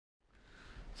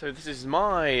So this is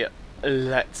my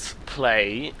Let's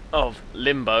Play of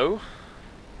Limbo.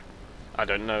 I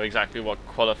don't know exactly what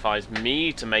qualifies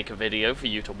me to make a video for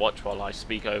you to watch while I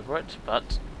speak over it,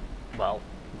 but, well,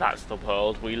 that's the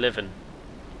world we live in.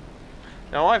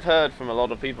 Now, I've heard from a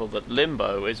lot of people that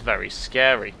Limbo is very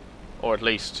scary, or at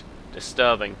least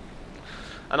disturbing,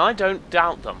 and I don't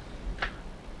doubt them.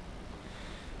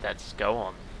 Let's go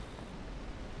on.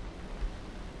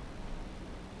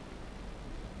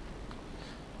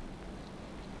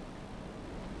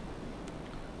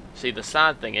 See, the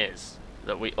sad thing is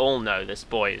that we all know this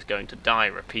boy is going to die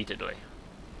repeatedly.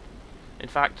 In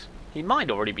fact, he might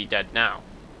already be dead now.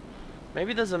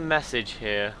 Maybe there's a message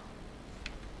here.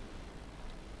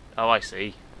 Oh, I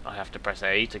see. I have to press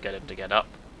A to get him to get up.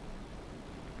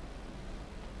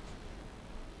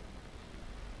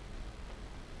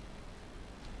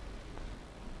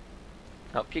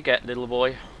 Up you get, little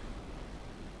boy.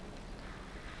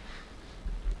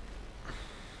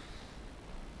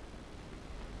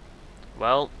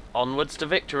 Well, onwards to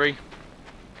victory.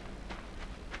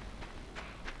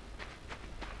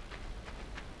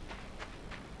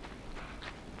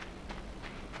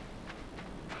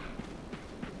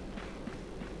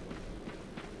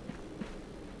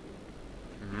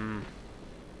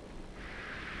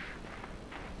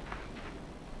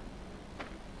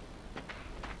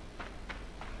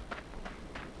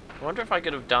 I wonder if I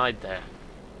could have died there.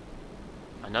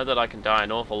 I know that I can die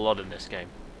an awful lot in this game.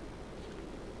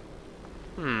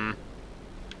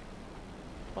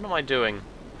 What am I doing?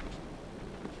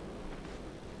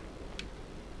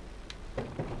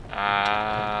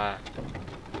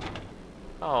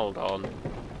 Hold on.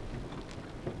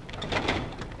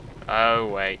 Oh,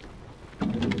 wait.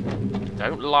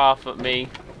 Don't laugh at me.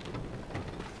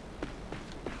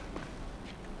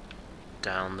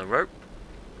 Down the rope.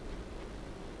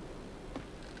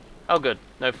 Oh good,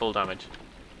 no full damage.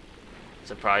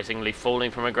 Surprisingly, falling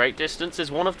from a great distance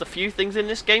is one of the few things in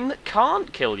this game that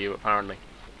can't kill you, apparently.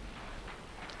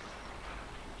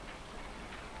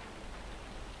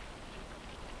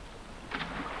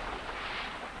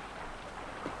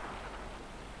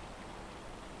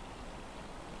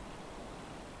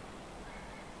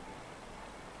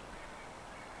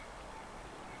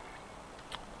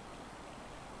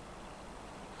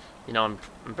 You know,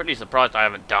 I'm pretty surprised I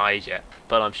haven't died yet,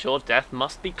 but I'm sure death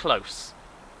must be close.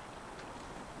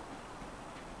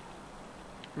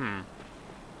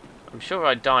 I'm sure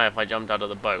I'd die if I jumped out of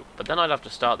the boat, but then I'd have to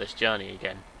start this journey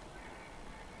again.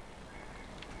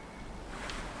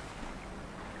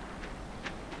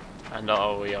 And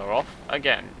oh, we are off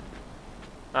again.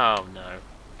 Oh no.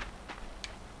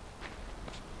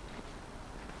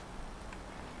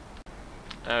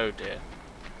 Oh dear.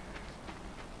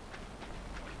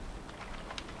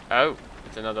 Oh,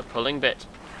 it's another pulling bit.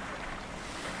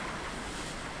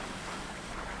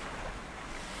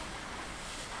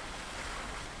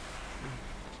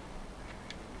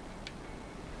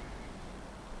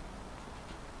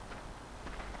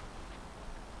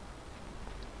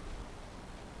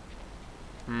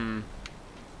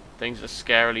 Things are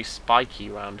scarily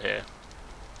spiky around here.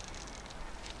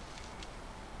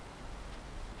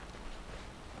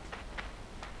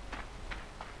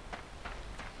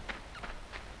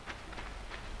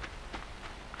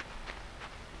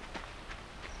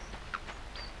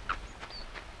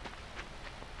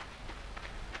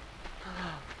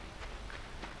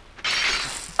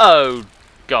 Oh,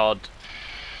 God.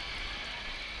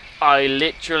 I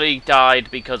literally died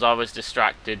because I was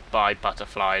distracted by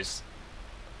butterflies.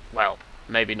 Well,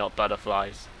 maybe not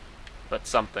butterflies, but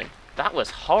something. That was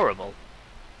horrible.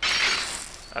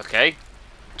 Okay.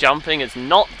 Jumping is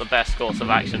not the best course of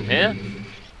action here.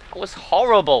 That was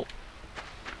horrible.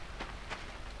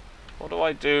 What do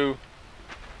I do?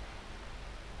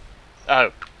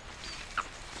 Oh.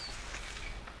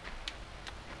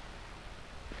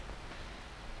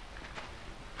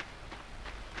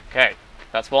 Okay,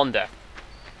 that's one death.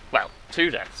 Well, two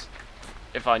deaths.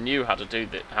 If I knew how to do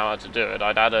it,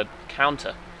 I'd add a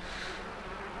counter.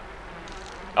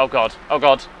 Oh god, oh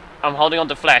god. I'm holding on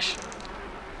to flesh.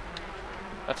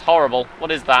 That's horrible.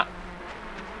 What is that?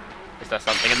 Is there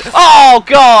something in this? Oh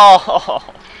god!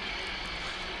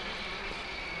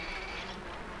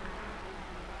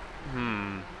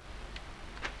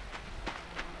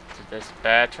 Does this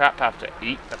bear trap have to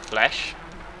eat the flesh?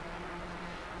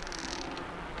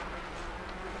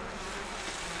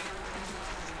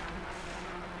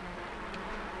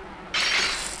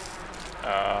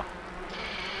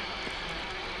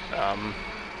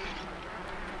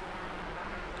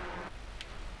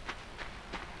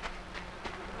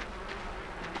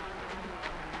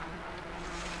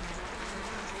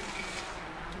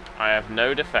 I have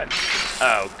no defense.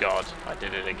 Oh god, I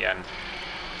did it again.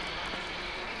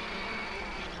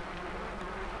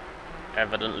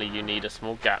 Evidently you need a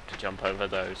small gap to jump over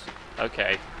those.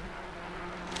 Okay.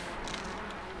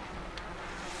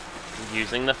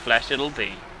 Using the flesh it'll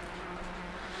be.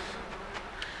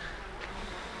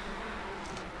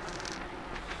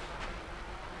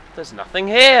 There's nothing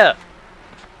here!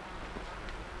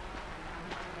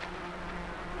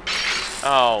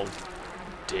 Oh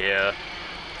dear.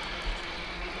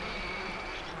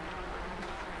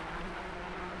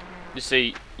 You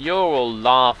see, you're all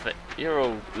laughing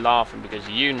because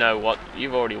you know what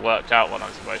you've already worked out what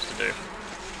I'm supposed to do.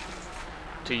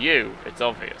 To you, it's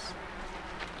obvious.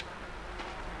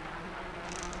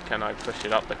 Can I push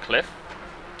it up the cliff?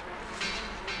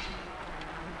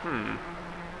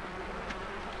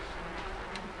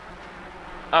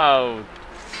 Oh.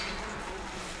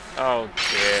 Oh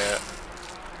dear.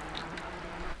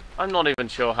 I'm not even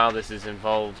sure how this is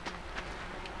involved.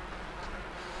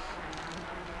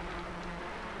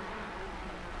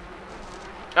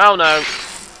 Oh no.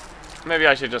 Maybe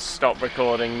I should just stop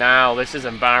recording now. This is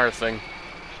embarrassing.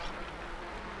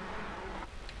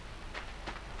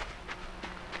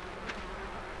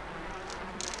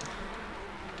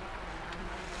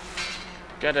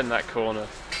 Get in that corner.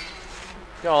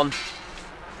 Go on.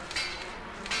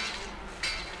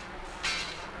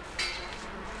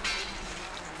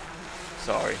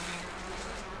 Sorry.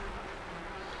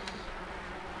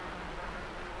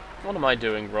 What am I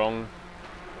doing wrong?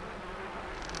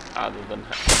 Other than...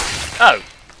 Oh!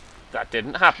 That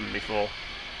didn't happen before.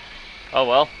 Oh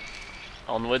well.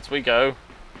 Onwards we go.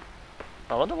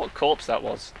 I wonder what corpse that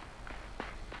was.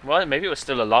 Well, maybe it was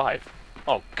still alive.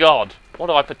 Oh god! What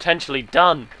have I potentially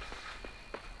done?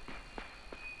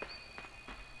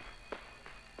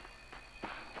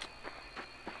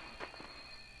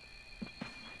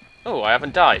 Oh, I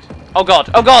haven't died. Oh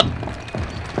god! Oh god!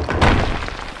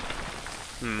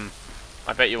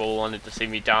 I bet you all wanted to see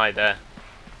me die there.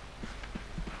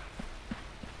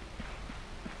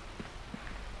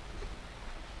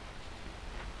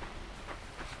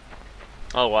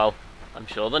 Oh well. I'm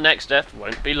sure the next death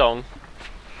won't be long.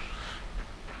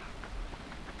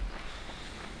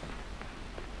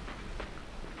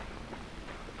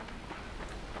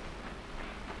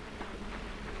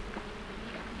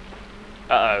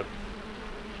 Uh-oh.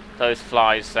 Those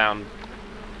flies sound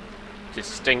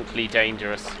distinctly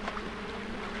dangerous.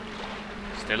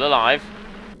 Still alive.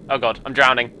 Oh god, I'm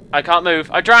drowning. I can't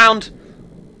move. I drowned!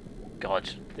 God,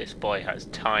 this boy has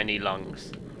tiny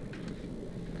lungs.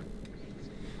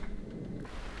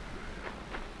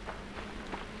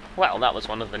 Well, that was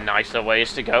one of the nicer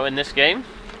ways to go in this game.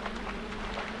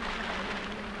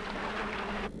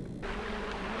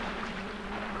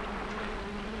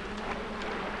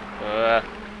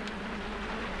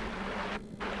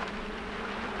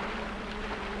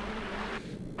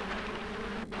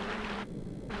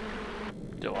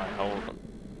 Do I hold them?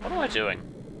 What am I doing?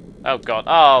 Oh god,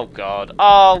 oh god,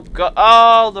 oh god,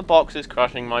 oh, the box is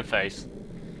crushing my face.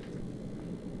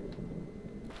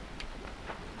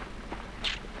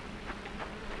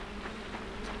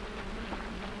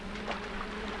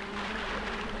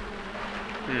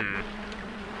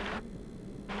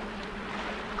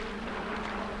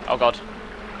 Oh god.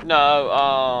 No,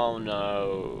 oh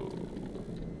no.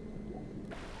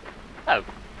 Oh.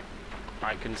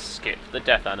 I can skip the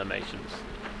death animations.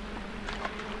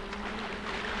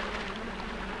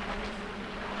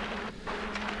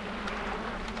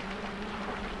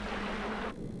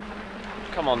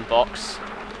 Come on, box.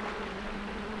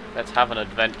 Let's have an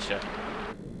adventure.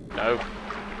 No.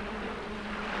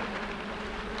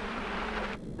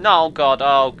 No, god,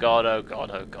 oh god, oh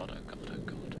god, oh god, oh god, oh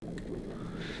god.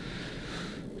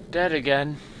 Dead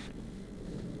again.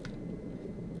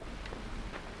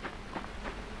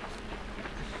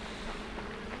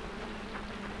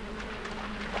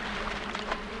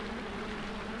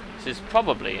 This is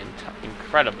probably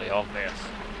incredibly obvious.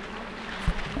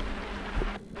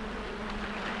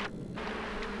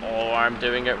 Or I'm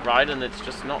doing it right and it's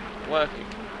just not working.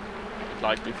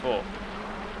 Like before.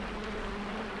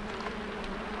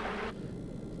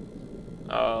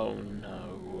 Oh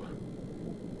no.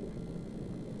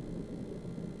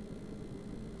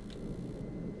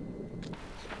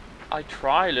 I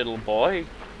try, little boy,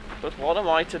 but what am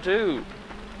I to do?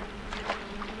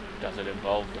 Does it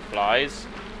involve the flies?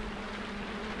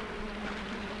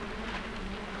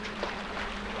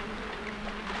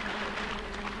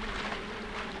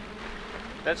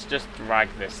 Let's just drag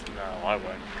this. No, I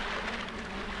won't.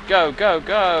 Go, go,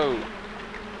 go!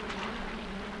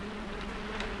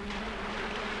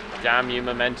 Damn you,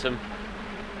 momentum.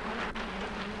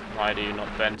 Why do you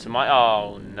not bend to my...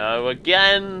 Oh, no,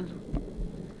 again!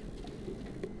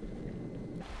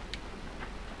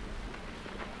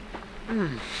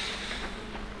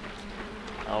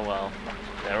 Oh well.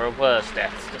 There are worse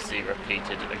deaths to see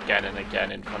repeated again and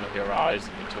again in front of your eyes,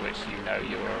 to which you know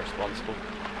you are responsible.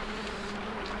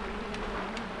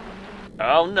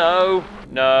 Oh no!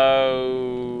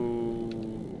 No!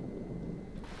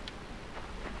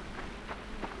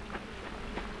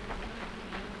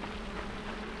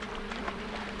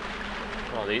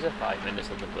 Well, these are 5 minutes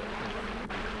of the book.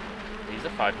 These are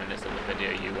 5 minutes of the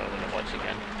video you won't want to watch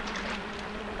again.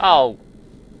 Oh!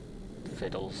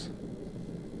 Fiddles.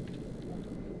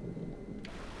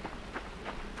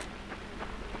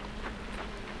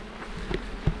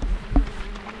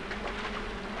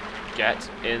 Get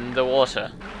in the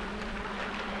water.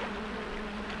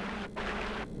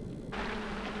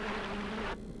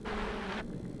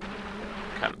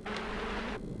 Come.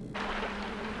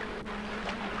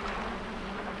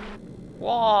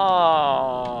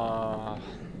 Whoa.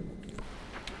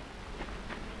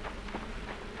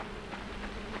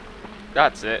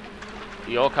 That's it.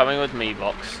 You're coming with me,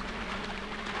 box.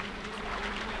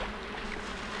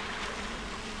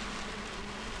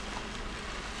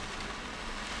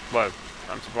 Whoa.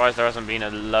 I'm surprised there hasn't been a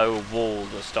low wall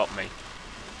to stop me.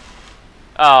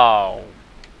 Oh.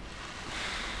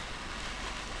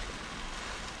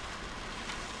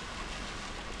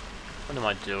 What am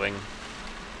I doing?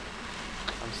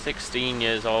 I'm 16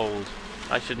 years old.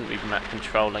 I shouldn't be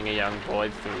controlling a young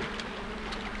boy through...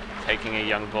 taking a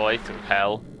young boy through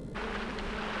hell.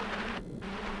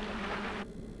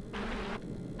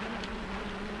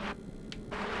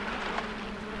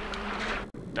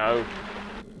 No.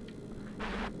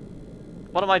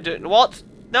 What am I doing? What?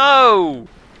 No!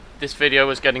 This video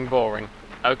was getting boring.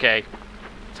 Okay.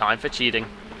 Time for cheating,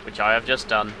 which I have just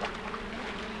done.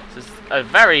 This is a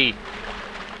very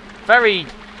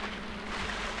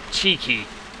cheeky,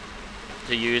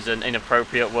 to use an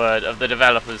inappropriate word, of the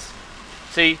developers.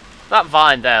 See, that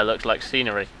vine there looked like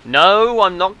scenery. No,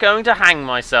 I'm not going to hang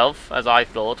myself, as I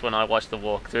thought when I watched the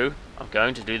walkthrough. I'm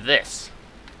going to do this.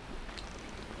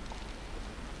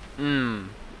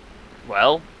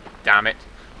 Well, damn it.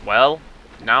 Well,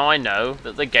 now I know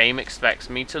that the game expects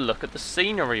me to look at the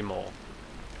scenery more.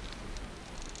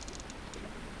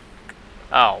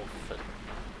 Oh,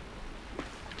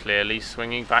 clearly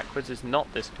swinging backwards is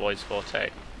not this boy's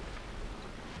forte.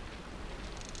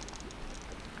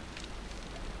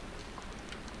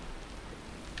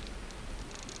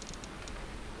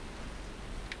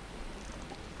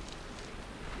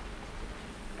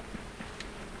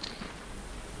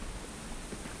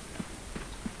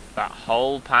 That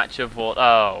whole patch of water.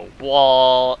 Oh,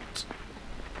 what?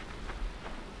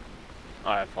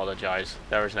 I apologize.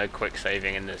 There is no quick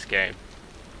saving in this game.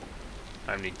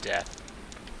 Only death.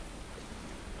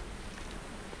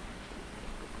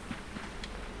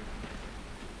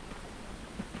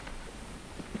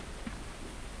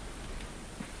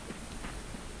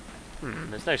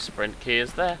 There's no sprint key,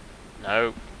 is there?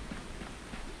 No.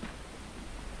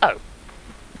 Oh.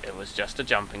 It was just a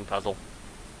jumping puzzle.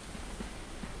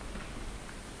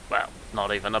 Well,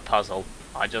 not even a puzzle.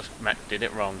 I just did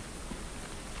it wrong.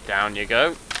 Down you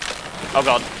go. Oh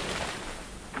god.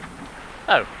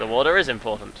 Oh, the water is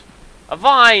important. A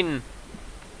vine!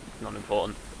 Not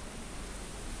important.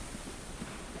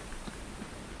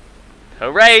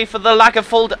 Hooray for the lack of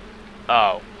full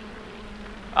Oh.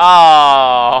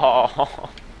 Oh.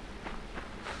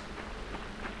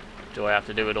 Do I have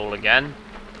to do it all again?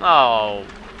 Oh.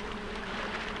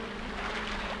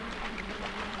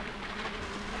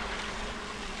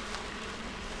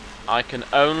 I can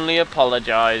only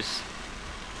apologize.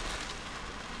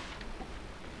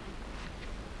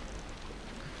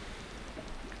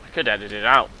 I could edit it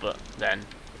out, but then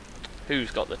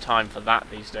who's got the time for that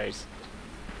these days?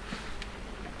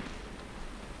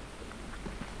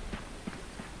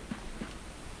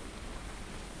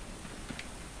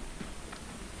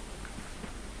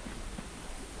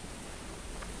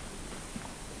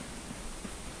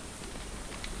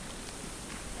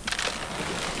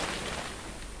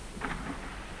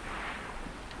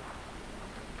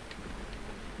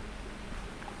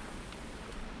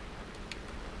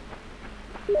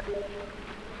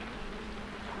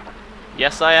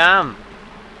 Yes, I am.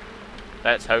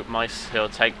 Let's hope he'll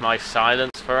take my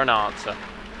silence for an answer.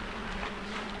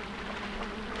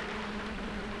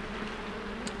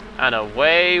 And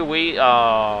away we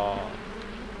are.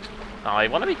 I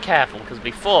want to be careful, because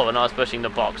before, when I was pushing the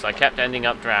box, I kept ending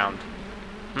up drowned.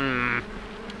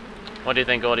 What do you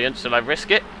think, audience? Shall I risk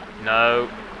it?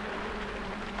 No.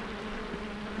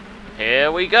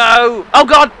 Here we go! Oh,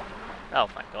 God! Oh,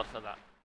 thank God for that.